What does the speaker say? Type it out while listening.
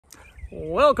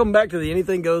Welcome back to the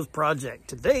Anything Goes project.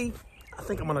 Today, I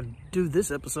think I'm going to do this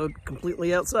episode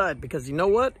completely outside because you know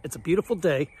what? It's a beautiful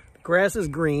day, the grass is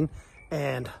green,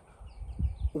 and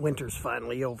winter's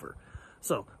finally over.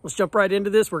 So let's jump right into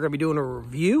this. We're going to be doing a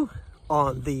review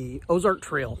on the Ozark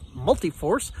Trail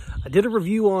Multiforce. I did a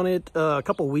review on it a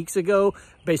couple weeks ago,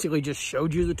 basically just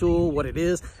showed you the tool, what it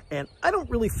is, and I don't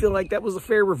really feel like that was a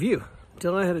fair review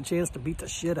until I had a chance to beat the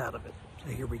shit out of it.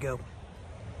 So here we go.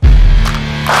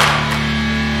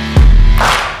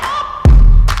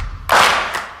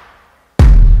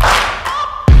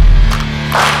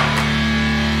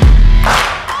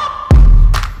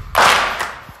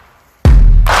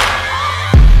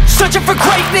 Searching for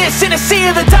greatness in a sea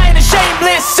of the dying and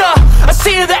shameless, a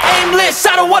sea of the aimless.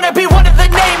 I don't wanna be one of the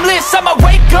nameless. I'ma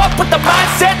wake up with the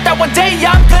mindset that one day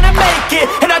I'm gonna make it,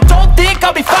 and I don't think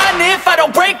I'll be fine if I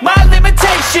don't break my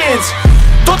limitations.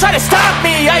 Don't try to stop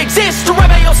me, I exist to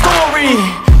write my own story.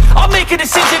 I'll make a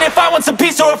decision if I want some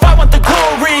peace or if I want the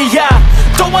glory. Yeah,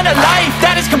 don't want a life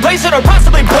that is complacent or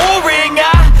possibly boring.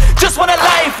 I just want a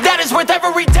life that is worth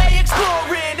every day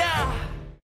exploring.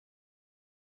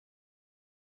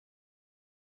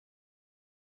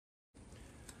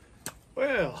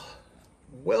 Well,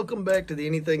 welcome back to the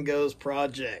Anything Goes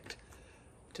project.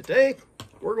 Today,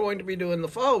 we're going to be doing the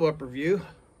follow-up review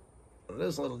on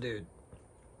this little dude.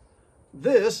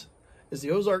 This is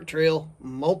the Ozark Trail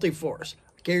Multiforce.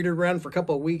 I carried it around for a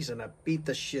couple of weeks and I beat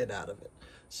the shit out of it.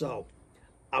 So,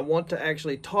 I want to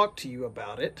actually talk to you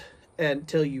about it and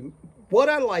tell you what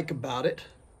I like about it,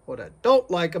 what I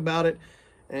don't like about it,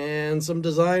 and some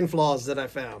design flaws that I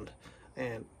found.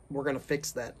 And we're going to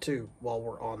fix that too while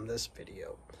we're on this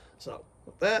video. So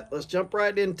with that, let's jump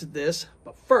right into this.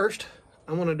 But first,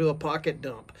 I want to do a pocket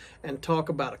dump and talk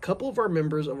about a couple of our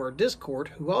members of our Discord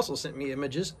who also sent me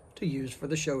images to use for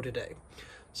the show today.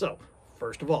 So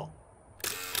first of all,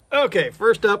 okay,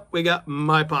 first up, we got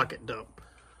my pocket dump.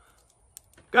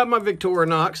 Got my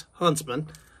Victorinox Huntsman.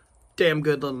 Damn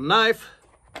good little knife.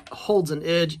 Holds an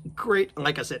edge. Great,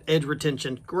 like I said, edge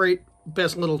retention. Great,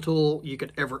 best little tool you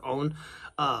could ever own.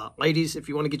 Ladies, if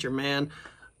you want to get your man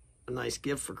a nice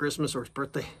gift for Christmas or his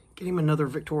birthday, get him another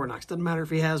Victorinox. Doesn't matter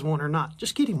if he has one or not.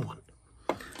 Just get him one.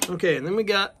 Okay, and then we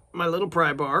got my little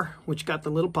pry bar, which got the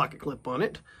little pocket clip on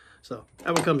it. So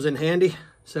that one comes in handy.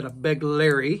 Set of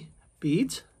Beglary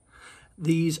beads.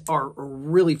 These are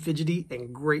really fidgety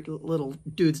and great little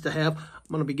dudes to have. I'm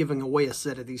going to be giving away a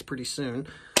set of these pretty soon.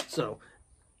 So,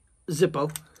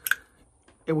 Zippo.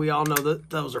 And we all know that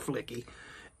those are flicky.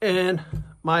 And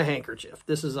my handkerchief.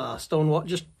 This is a Stonewash,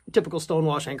 just typical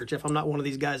Stonewash handkerchief. I'm not one of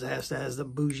these guys that has the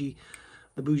bougie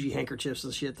handkerchiefs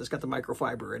and shit that's got the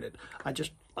microfiber in it. I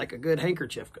just like a good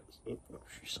handkerchief because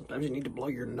sometimes you need to blow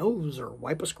your nose or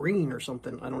wipe a screen or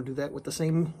something. I don't do that with the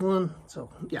same one.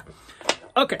 So yeah.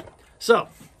 Okay. So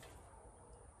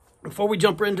before we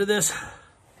jump into this,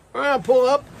 I'm gonna pull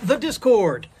up the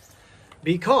Discord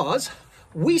because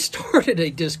we started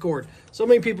a Discord. So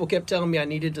many people kept telling me I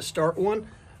needed to start one.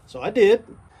 So I did.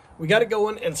 We got it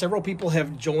going and several people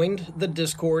have joined the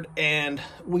Discord and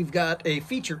we've got a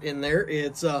feature in there.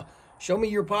 It's show me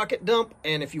your pocket dump,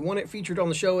 and if you want it featured on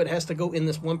the show, it has to go in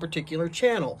this one particular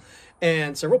channel.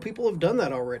 And several people have done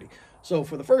that already. So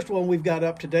for the first one we've got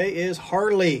up today is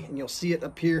Harley, and you'll see it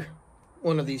up here,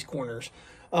 one of these corners.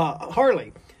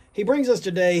 Harley, he brings us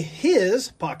today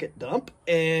his pocket dump,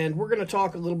 and we're going to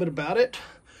talk a little bit about it.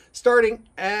 Starting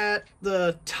at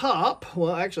the top,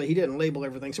 well, actually, he didn't label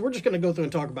everything, so we're just going to go through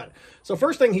and talk about it. So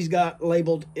first thing he's got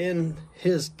labeled in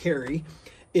his carry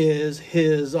is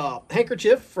his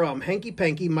handkerchief from Hanky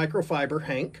Panky Microfiber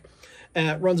Hank.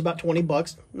 Runs about 20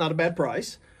 bucks, not a bad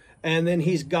price. And then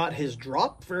he's got his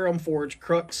drop Ferrum Forge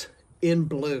Crux in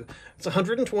blue. It's a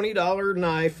 $120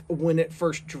 knife when it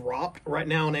first dropped. Right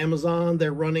now on Amazon,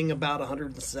 they're running about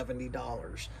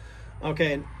 $170.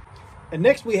 Okay. And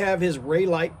next we have his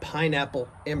Raylight Pineapple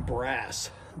in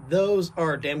brass. Those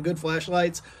are damn good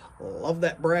flashlights. Love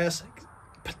that brass.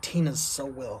 Patinas so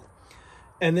well.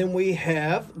 And then we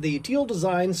have the Teal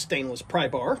Design Stainless Pry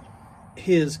Bar.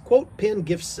 His quote pin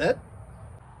gift set.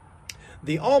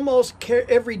 The almost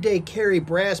everyday carry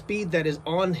brass bead that is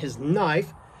on his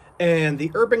knife. And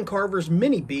the Urban Carver's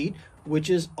mini bead, which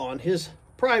is on his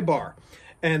pry bar.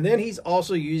 And then he's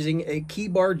also using a Key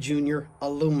Bar Junior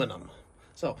aluminum.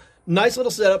 So nice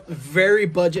little setup, very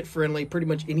budget friendly. Pretty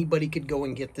much anybody could go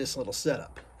and get this little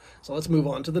setup. So let's move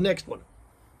on to the next one.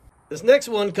 This next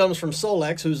one comes from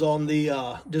Solex, who's on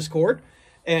the Discord.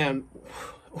 And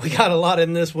we got a lot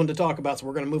in this one to talk about, so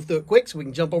we're going to move through it quick so we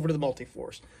can jump over to the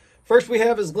Multiforce. First, we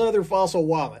have his leather fossil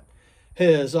wallet.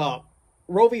 His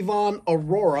Rovivon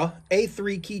Aurora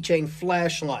A3 keychain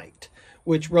flashlight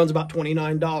which runs about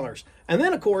 $29. And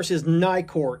then, of course, his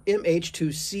Nikkor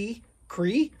MH2C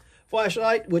Cree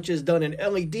flashlight, which is done in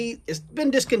LED. It's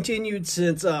been discontinued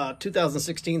since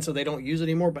 2016, so they don't use it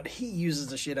anymore, but he uses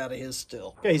the shit out of his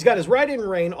still. Okay, he's got his Ride in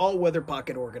Rain all-weather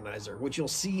pocket organizer, which you'll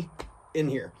see in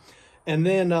here. And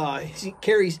then he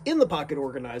carries in the pocket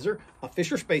organizer a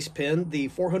Fisher Space pen, the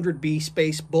 400B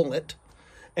Space Bullet.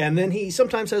 And then he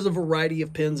sometimes has a variety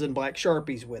of pens and black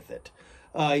Sharpies with it.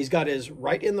 He's got his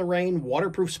Ride in the Rain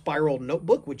waterproof spiral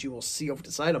notebook, which you will see over to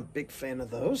the side. I'm a big fan of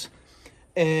those.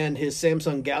 And his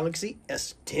Samsung Galaxy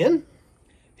S10.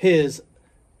 His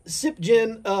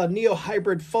SipGen Neo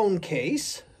Hybrid phone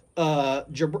case.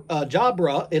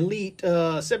 Jabra Elite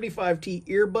 75T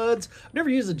earbuds. I've never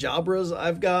used the Jabras.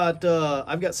 I've got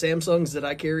Samsungs that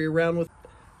I carry around with.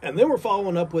 And then we're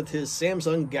following up with his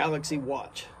Samsung Galaxy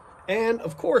watch. And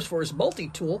of course, for his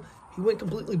multi-tool, he went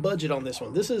completely budget on this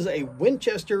one. This is a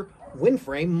Winchester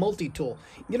Windframe multi-tool.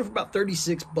 You get it for about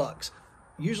 36 bucks.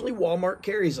 Usually Walmart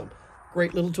carries them.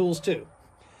 Great little tools too.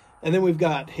 And then we've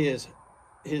got his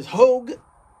Hogue,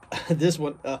 this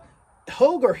one,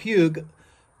 Hogue or Hugh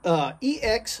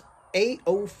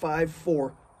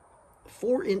EX8054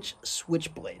 4-inch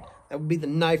switchblade. That would be the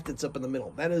knife that's up in the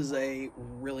middle. That is a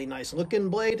really nice looking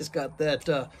blade. It's got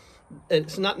that,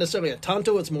 it's not necessarily a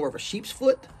tanto, it's more of a sheep's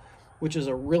foot, which is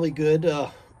a really good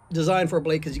design for a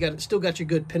blade because you still got your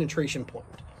good penetration point.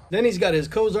 Then he's got his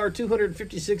Kozar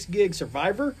 256 gig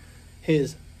Survivor,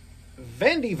 his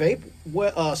Vandy Vape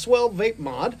Swell Vape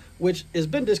Mod, which has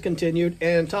been discontinued,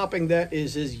 and topping that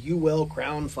is his UL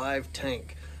Crown 5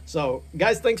 tank. So,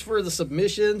 guys, thanks for the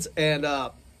submissions, and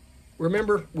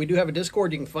remember, we do have a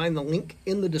Discord. You can find the link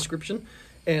in the description,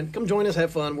 and come join us,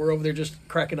 have fun. We're over there just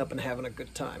cracking up and having a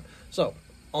good time. So,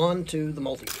 on to the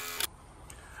multi.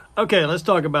 Okay, let's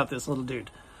talk about this little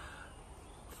dude.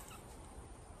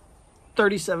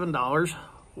 $37,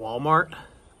 Walmart.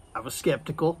 I was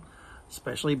skeptical,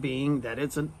 especially being that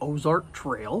it's an Ozark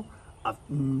Trail. I've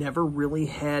never really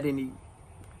had any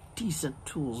decent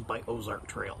tools by Ozark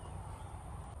Trail.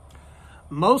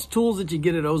 Most tools that you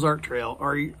get at Ozark Trail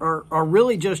are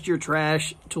really just your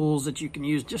trash tools that you can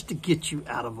use just to get you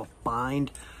out of a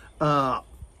bind.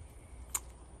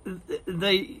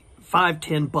 They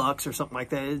 $5-10 or something like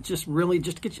that. It's just really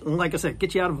just to get you, like I said,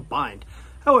 get you out of a bind.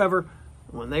 However,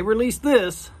 when they released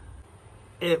this,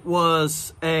 it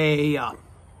was a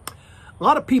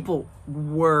lot of people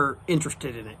were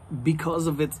interested in it because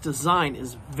of its design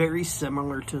is very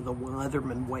similar to the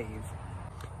Leatherman Wave.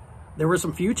 There were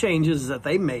some few changes that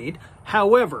they made.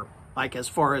 However, like as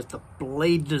far as the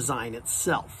blade design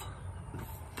itself,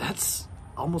 that's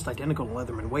almost identical to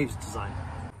Leatherman Wave's design.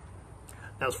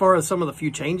 Now, as far as some of the few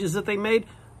changes that they made,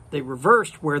 they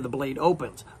reversed where the blade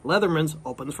opens. Leatherman's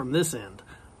opens from this end.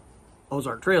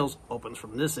 Ozark Trails opens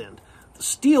from this end. The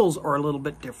steels are a little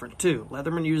bit different too.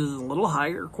 Leatherman uses a little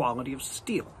higher quality of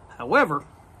steel. However,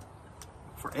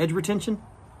 for edge retention,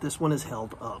 this one is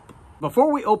held up.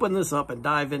 Before we open this up and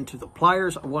dive into the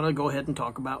pliers, I want to go ahead and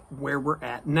talk about where we're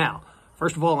at now.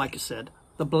 First of all, like I said,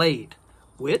 the blade,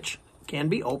 which can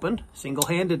be opened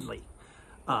single-handedly.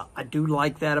 I do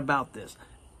like that about this.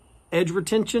 Edge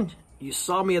retention, you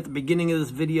saw me at the beginning of this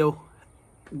video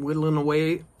whittling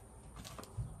away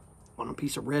on a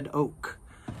piece of red oak.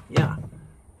 Yeah,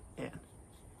 and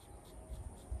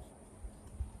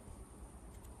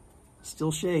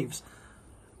still shaves.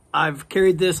 I've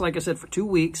carried this, like I said, for 2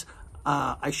 weeks.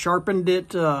 I sharpened it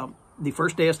the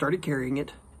first day I started carrying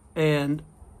it, and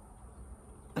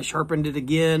I sharpened it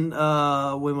again,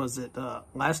 when was it,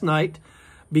 last night,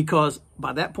 because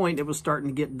by that point it was starting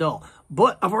to get dull.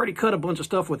 But I've already cut a bunch of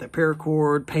stuff with it,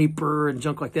 paracord, paper, and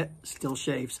junk like that, still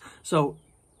shaves. So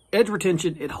edge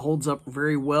retention, it holds up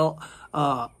very well.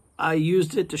 I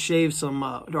used it to shave some,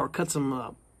 or cut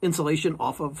some insulation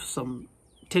off of some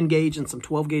 10 gauge and some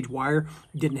 12 gauge wire.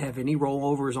 Didn't have any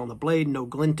rollovers on the blade, no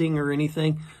glinting or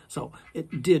anything. So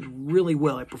it did really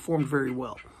well. It performed very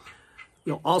well.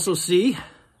 You'll also see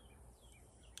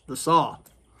the saw.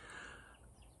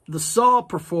 The saw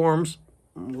performs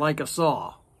like a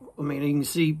saw. I mean, you can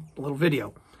see a little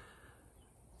video.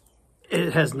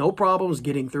 It has no problems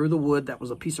getting through the wood. That was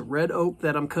a piece of red oak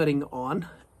that I'm cutting on,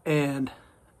 and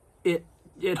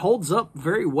it holds up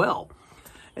very well.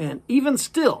 And even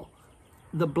still,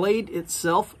 the blade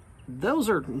itself, those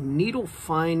are needle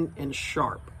fine and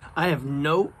sharp. I have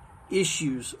no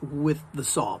issues with the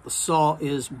saw. The saw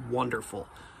is wonderful.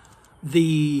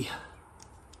 The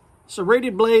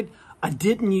serrated blade, I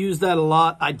didn't use that a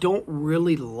lot. I don't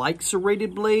really like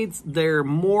serrated blades. They're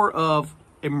more of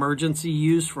emergency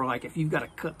use for, like, if you've got to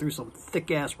cut through some thick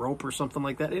ass rope or something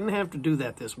like that. I didn't have to do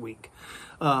that this week.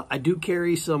 I do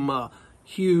carry some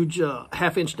huge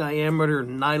 1/2-inch diameter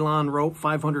nylon rope,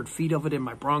 500 feet of it in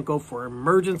my Bronco for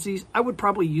emergencies, I would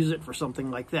probably use it for something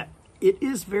like that. It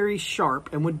is very sharp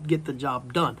and would get the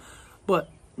job done. But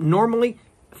normally,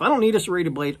 if I don't need a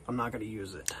serrated blade, I'm not going to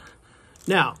use it.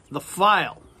 Now, the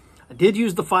file. I did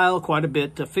use the file quite a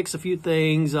bit to fix a few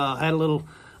things. Had a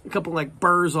couple like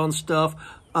burrs on stuff.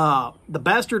 The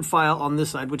bastard file on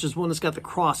this side, which is one that's got the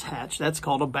cross hatch, that's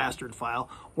called a bastard file,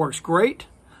 works great.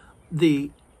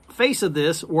 The face of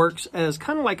this works as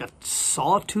kind of like a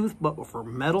sawtooth, but for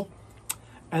metal.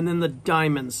 And then the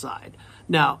diamond side.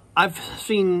 Now, I've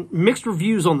seen mixed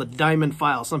reviews on the diamond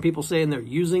file. Some people saying they're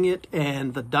using it,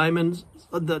 and the diamonds,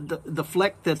 the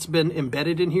fleck that's been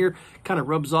embedded in here kind of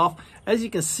rubs off. As you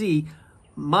can see,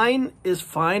 mine is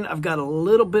fine. I've got a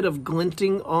little bit of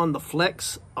glinting on the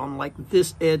flecks on like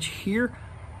this edge here,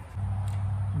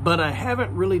 but I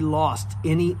haven't really lost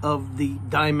any of the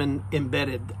diamond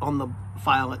embedded on the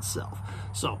file itself.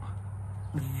 So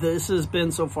this has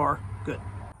been so far good.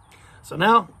 So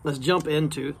now let's jump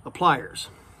into the pliers.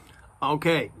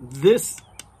 Okay, this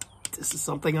is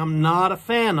something I'm not a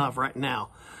fan of right now.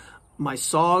 My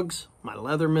Sogs, my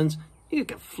Leathermans, you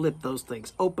can flip those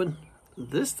things open.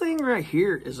 This thing right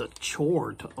here is a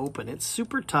chore to open. It's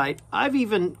super tight. I've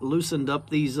even loosened up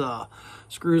these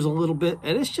screws a little bit,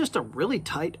 and it's just a really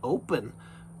tight open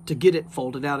to get it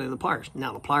folded out into the pliers.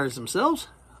 Now, the pliers themselves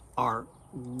are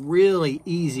really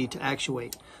easy to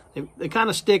actuate. They kind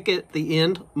of stick at the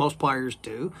end. Most pliers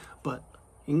do, but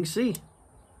you can see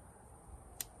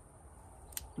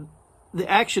the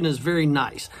action is very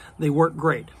nice. They work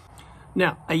great.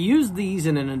 Now, I use these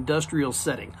in an industrial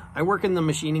setting. I work in the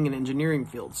machining and engineering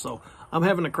field, so I'm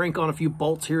having to crank on a few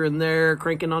bolts here and there,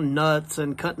 cranking on nuts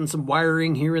and cutting some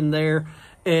wiring here and there.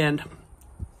 And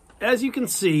as you can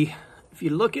see, if you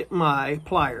look at my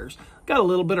pliers, got a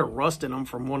little bit of rust in them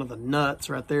from one of the nuts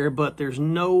right there, but there's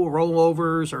no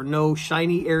rollovers or no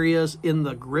shiny areas in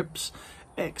the grips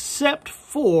except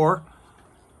for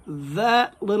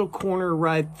that little corner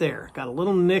right there. Got a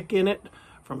little nick in it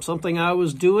from something I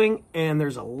was doing, and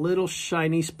there's a little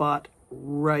shiny spot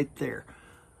right there.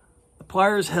 The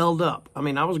pliers held up. I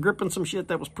mean, I was gripping some shit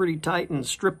that was pretty tight and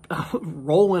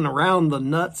rolling around the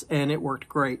nuts, and it worked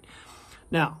great.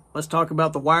 Now, let's talk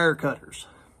about the wire cutters.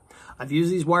 I've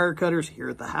used these wire cutters here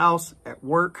at the house, at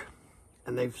work,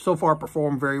 and they've so far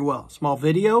performed very well. Small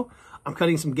video, I'm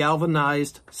cutting some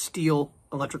galvanized steel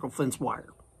electrical fence wire.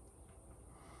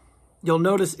 You'll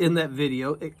notice in that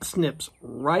video, it snips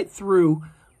right through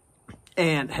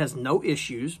and has no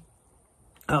issues.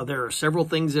 There are several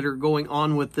things that are going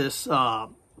on with this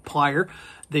plier.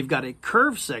 They've got a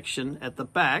curve section at the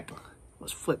back.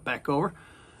 Let's flip back over.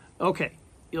 Okay,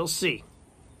 you'll see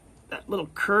that little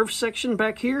curve section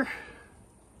back here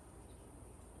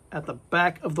at the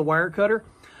back of the wire cutter.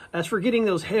 That's for getting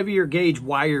those heavier gauge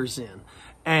wires in.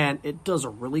 And it does a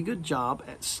really good job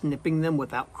at snipping them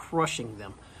without crushing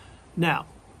them. Now,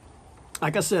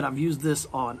 like I said, I've used this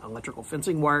on electrical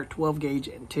fencing wire, 12 gauge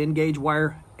and 10 gauge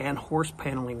wire, and horse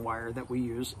paneling wire that we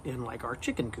use in like our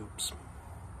chicken coops.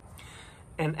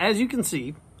 And as you can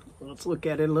see, let's look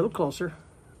at it a little closer.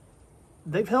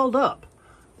 They've held up.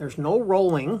 There's no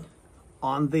rolling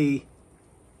on the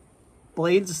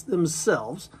blades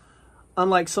themselves,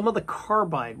 unlike some of the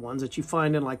carbide ones that you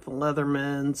find in like the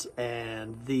Leathermans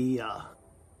and the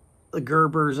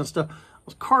Gerbers and stuff.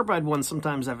 Those carbide ones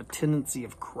sometimes have a tendency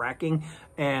of cracking,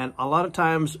 and a lot of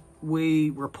times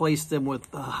we replace them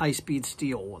with high-speed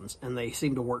steel ones, and they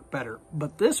seem to work better.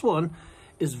 But this one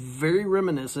is very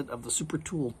reminiscent of the Super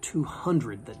Tool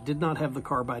 200 that did not have the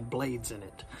carbide blades in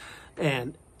it.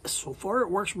 And so far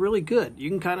it works really good. You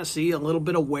can kind of see a little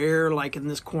bit of wear like in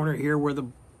this corner here where the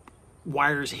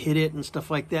wires hit it and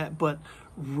stuff like that, but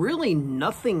really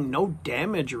nothing, no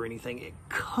damage or anything. It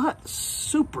cut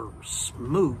super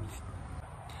smooth.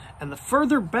 And the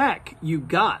further back you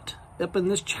got up in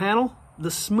this channel,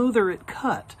 the smoother it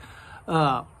cut.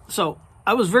 So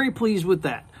I was very pleased with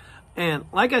that. And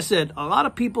like I said, a lot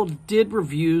of people did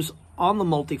reviews on the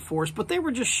Multiforce, but they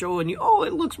were just showing you, oh,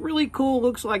 it looks really cool,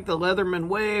 looks like the Leatherman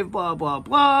Wave, blah, blah,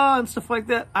 blah, and stuff like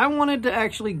that. I wanted to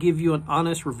actually give you an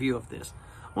honest review of this.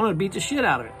 I wanted to beat the shit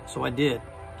out of it, so I did.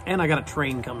 And I got a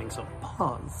train coming, so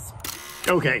pause.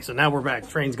 Okay, so now we're back.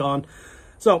 Train's gone.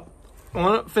 So I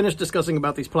want to finish discussing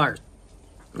about these pliers.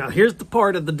 Now, here's the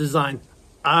part of the design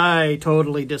I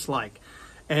totally dislike.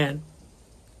 And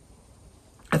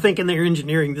I think in their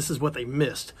engineering, this is what they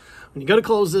missed. When you go to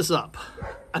close this up,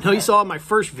 I know you saw in my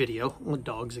first video, with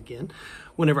dogs again,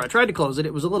 whenever I tried to close it,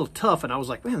 it was a little tough, and I was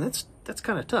like, man, that's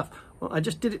kind of tough. Well, I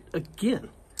just did it again.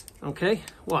 Okay,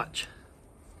 watch.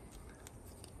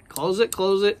 Close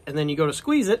it, and then you go to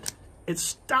squeeze it, it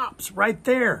stops right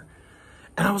there.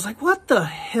 And I was like, what the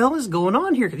hell is going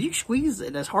on here? Because you squeeze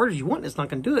it as hard as you want, it's not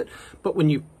going to do it. But when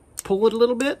you pull it a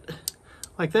little bit,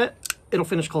 like that, it'll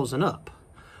finish closing up.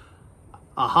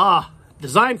 Aha,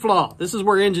 design flaw. This is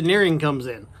where engineering comes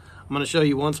in. I'm going to show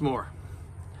you once more.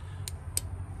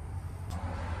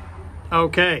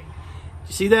 Okay,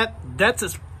 you see that? That's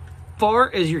as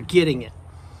far as you're getting it.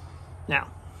 Now,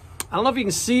 I don't know if you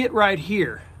can see it right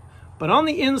here, but on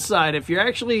the inside, if you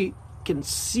actually can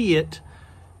see it,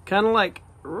 kind of like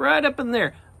right up in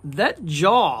there, that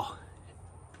jaw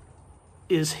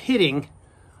is hitting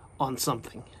on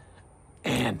something.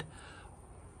 And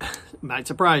it might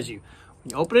surprise you.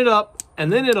 You open it up,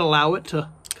 and then it'll allow it to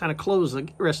kind of close the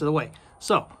rest of the way.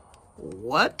 So,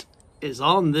 what is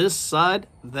on this side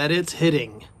that it's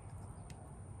hitting?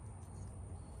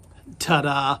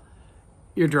 Ta-da!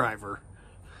 Your driver.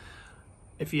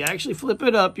 If you actually flip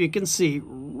it up, you can see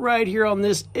right here on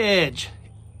this edge,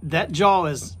 that jaw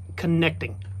is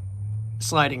connecting,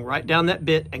 sliding right down that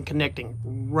bit and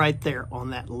connecting right there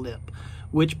on that lip,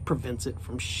 which prevents it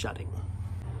from shutting.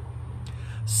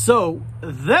 So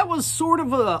that was sort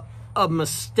of a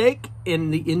mistake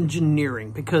in the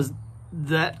engineering, because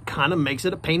that kind of makes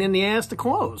it a pain in the ass to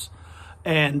close.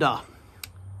 And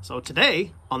so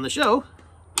today on the show,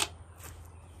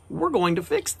 we're going to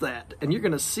fix that, and you're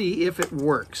going to see if it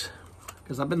works,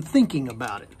 because I've been thinking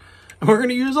about it. And we're going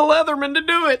to use a Leatherman to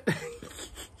do it.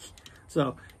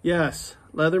 So yes,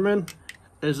 Leatherman,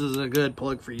 this is a good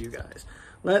plug for you guys.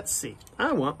 Let's see.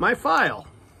 I want my file.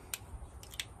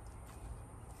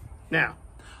 Now,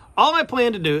 all I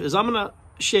plan to do is I'm going to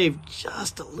shave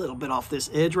just a little bit off this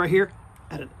edge right here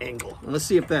at an angle. And let's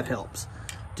see if that helps.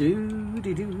 We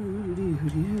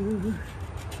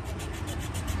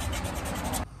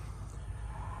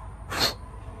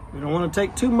don't want to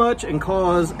take too much and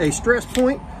cause a stress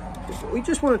point. We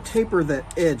just want to taper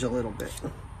that edge a little bit.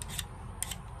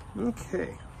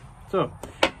 Okay, so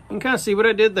you can kind of see what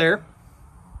I did there.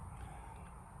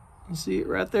 You see it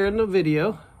right there in the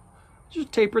video.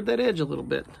 Just tapered that edge a little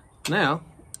bit. Now,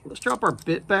 let's drop our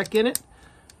bit back in it,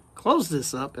 close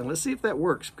this up, and let's see if that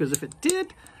works. Because if it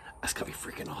did, that's going to be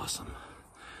freaking awesome.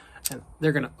 And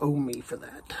they're going to owe me for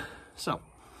that. So,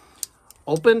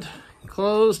 opened,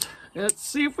 closed. Let's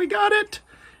see if we got it.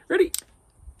 Ready?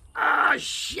 Ah,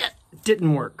 shit.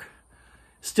 Didn't work.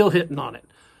 Still hitting on it.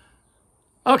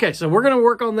 Okay, so we're going to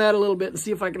work on that a little bit and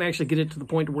see if I can actually get it to the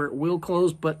point where it will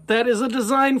close. But that is a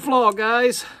design flaw,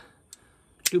 guys.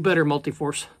 Do better,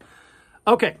 Multiforce.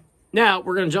 Okay, now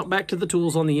we're going to jump back to the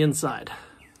tools on the inside.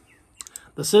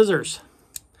 The scissors.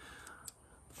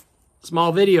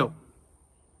 Small video.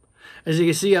 As you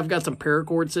can see, I've got some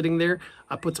paracord sitting there.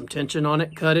 I put some tension on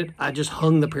it, cut it. I just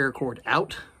hung the paracord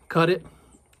out, cut it.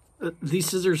 These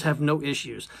scissors have no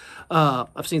issues.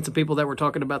 I've seen some people that were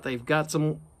talking about they've got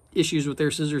some issues with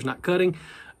their scissors not cutting.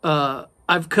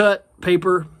 I've cut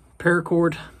paper,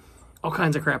 paracord, all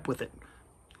kinds of crap with it.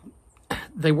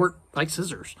 They work like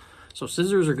scissors. So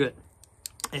scissors are good.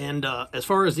 And as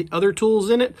far as the other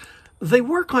tools in it, they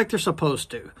work like they're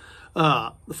supposed to.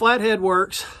 The flathead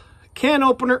works. Can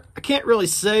opener, I can't really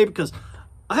say because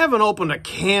I haven't opened a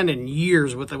can in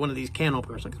years with one of these can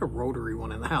openers. I got a rotary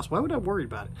one in the house. Why would I worry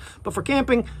about it? But for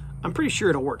camping, I'm pretty sure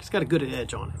it'll work. It's got a good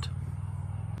edge on it.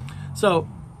 So,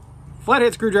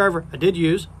 flathead screwdriver I did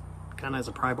use. Kind of has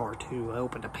a pry bar too. I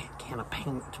opened a can of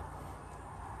paint.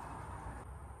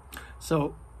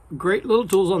 So, great little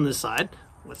tools on this side.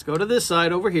 Let's go to this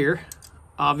side over here.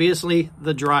 Obviously,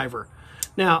 the driver.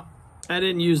 Now, I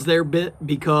didn't use their bit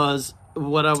because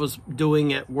what I was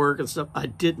doing at work and stuff, I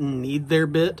didn't need their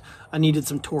bit. I needed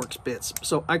some Torx bits.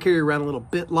 So I carry around a little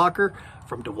bit locker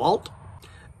from DeWalt.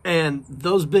 And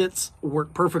those bits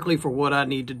work perfectly for what I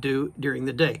need to do during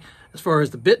the day. As far as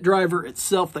the bit driver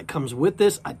itself that comes with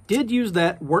this, I did use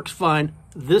that. Works fine.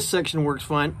 This section works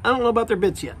fine. I don't know about their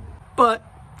bits yet. But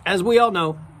as we all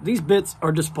know, these bits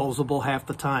are disposable half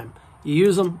the time. You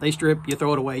use them, they strip, you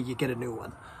throw it away, you get a new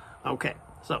one. Okay,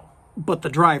 so, but the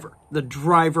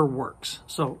driver works.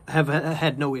 So have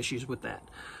had no issues with that.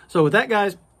 So with that,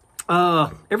 guys,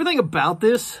 everything about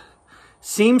this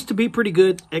seems to be pretty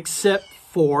good except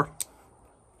for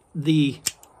the,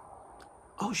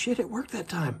 oh shit, it worked that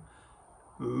time.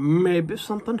 Maybe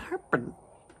something happened.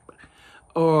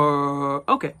 Or,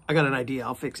 okay, I got an idea.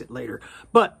 I'll fix it later.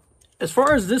 But as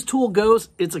far as this tool goes,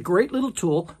 it's a great little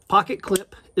tool. Pocket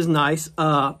clip is nice.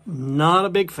 Not a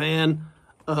big fan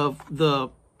of the,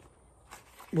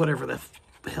 whatever the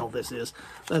hell this is.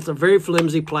 That's a very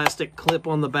flimsy plastic clip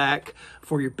on the back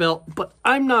for your belt. But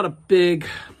I'm not a big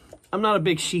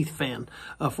sheath fan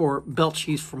for belt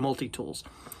sheaths for multi-tools.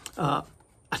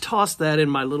 I toss that in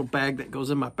my little bag that goes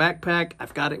in my backpack.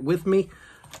 I've got it with me.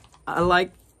 I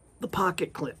like the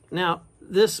pocket clip. Now,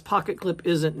 this pocket clip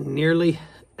isn't nearly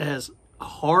as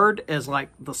hard as like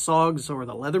the Sogs or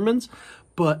the Leathermans,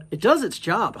 but it does its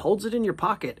job. It holds it in your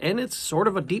pocket, and it's sort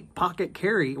of a deep pocket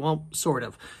carry. Well, sort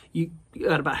of. You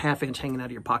got about ½ inch hanging out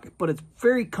of your pocket, but it's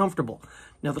very comfortable.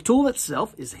 Now, the tool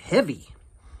itself is heavy,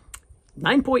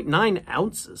 9.9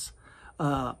 ounces.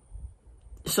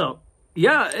 So,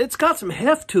 yeah, it's got some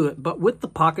heft to it, but with the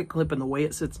pocket clip and the way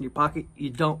it sits in your pocket, you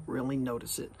don't really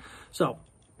notice it. So,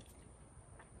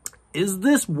 is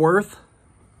this worth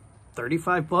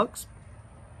 35 bucks?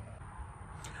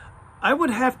 I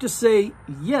would have to say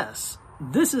yes.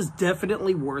 This is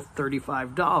definitely worth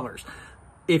 $35.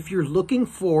 If you're looking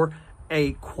for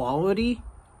a quality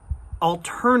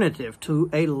alternative to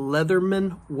a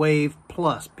Leatherman Wave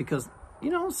Plus, because, you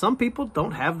know, some people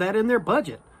don't have that in their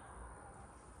budget.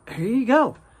 Here you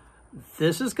go.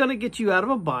 This is going to get you out of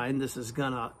a bind. This is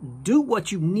going to do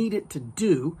what you need it to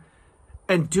do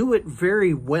and do it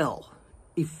very well,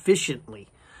 efficiently.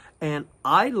 And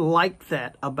I like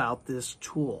that about this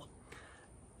tool.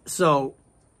 So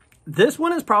this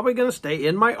one is probably going to stay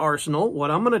in my arsenal. What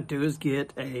I'm going to do is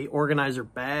get a organizer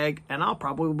bag, and I'll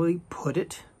probably put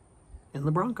it in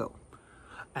the Bronco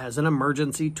as an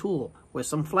emergency tool with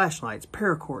some flashlights,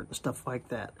 paracord, and stuff like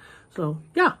that. So,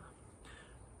 yeah.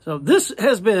 So this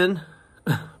has been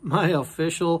my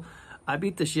official, I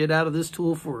beat the shit out of this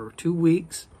tool for 2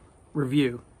 weeks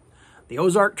review. The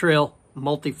Ozark Trail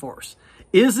Multiforce.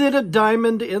 Is it a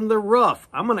diamond in the rough?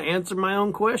 I'm going to answer my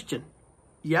own question.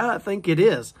 Yeah, I think it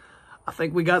is. I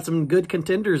think we got some good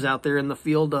contenders out there in the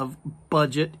field of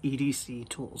budget EDC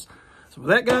tools. So with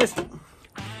that, guys,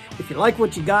 if you like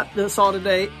what you saw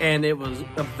today and it was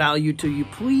of value to you,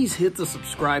 please hit the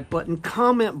subscribe button,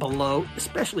 comment below,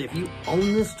 especially if you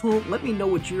own this tool. Let me know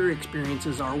what your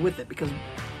experiences are with it, because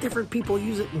different people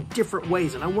use it in different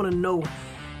ways, and I want to know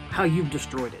how you've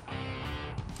destroyed it.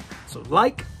 So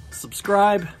like,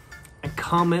 subscribe, and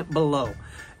comment below.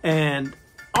 And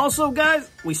also,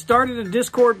 guys, we started a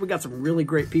Discord. We got some really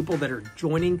great people that are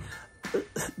joining.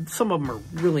 Some of them are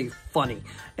really funny,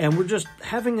 and we're just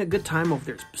having a good time over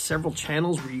there. There's several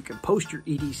channels where you can post your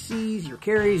EDCs, your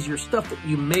carries, your stuff that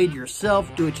you made yourself,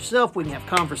 do it yourself. We can have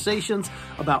conversations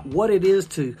about what it is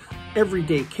to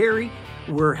everyday carry.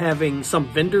 We're having some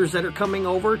vendors that are coming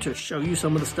over to show you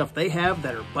some of the stuff they have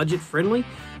that are budget friendly,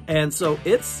 and so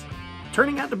it's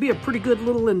turning out to be a pretty good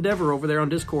little endeavor over there on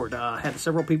Discord. Had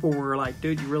several people were like,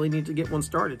 dude, you really need to get one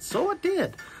started. So I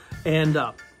did. And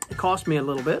it cost me a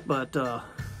little bit, but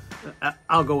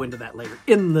I'll go into that later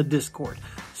in the Discord.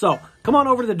 So come on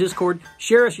over to the Discord,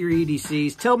 share us your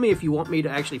EDCs. Tell me if you want me to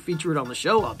actually feature it on the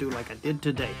show. I'll do it like I did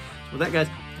today. So with that, guys,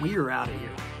 we are out of here.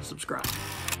 Subscribe.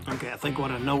 Okay, I think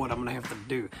what I know what I'm going to have to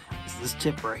do is this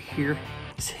tip right here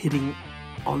is hitting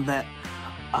on that.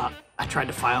 I tried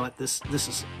to file it. This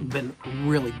has been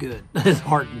really good. It's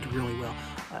hardened really well.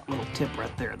 That little tip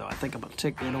right there, though, I think I'm going to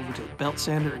take that over to the belt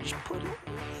sander and just put a little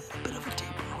bit of a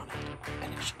taper on it,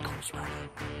 and it should close right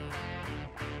up.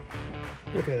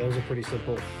 Okay, that was a pretty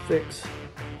simple fix.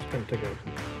 Just going to take a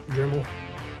Dremel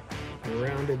and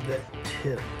rounded that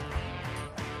tip.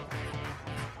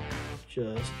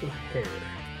 Just a hair.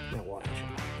 Now watch.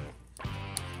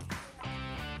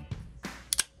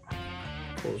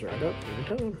 Close right up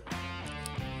every time.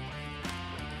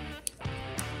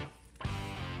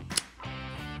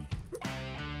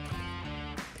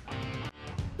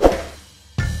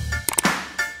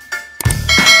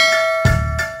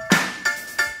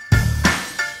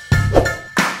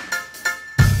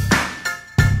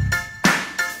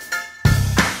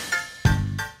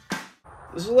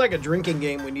 This is like a drinking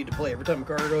game we need to play every time a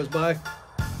car goes by.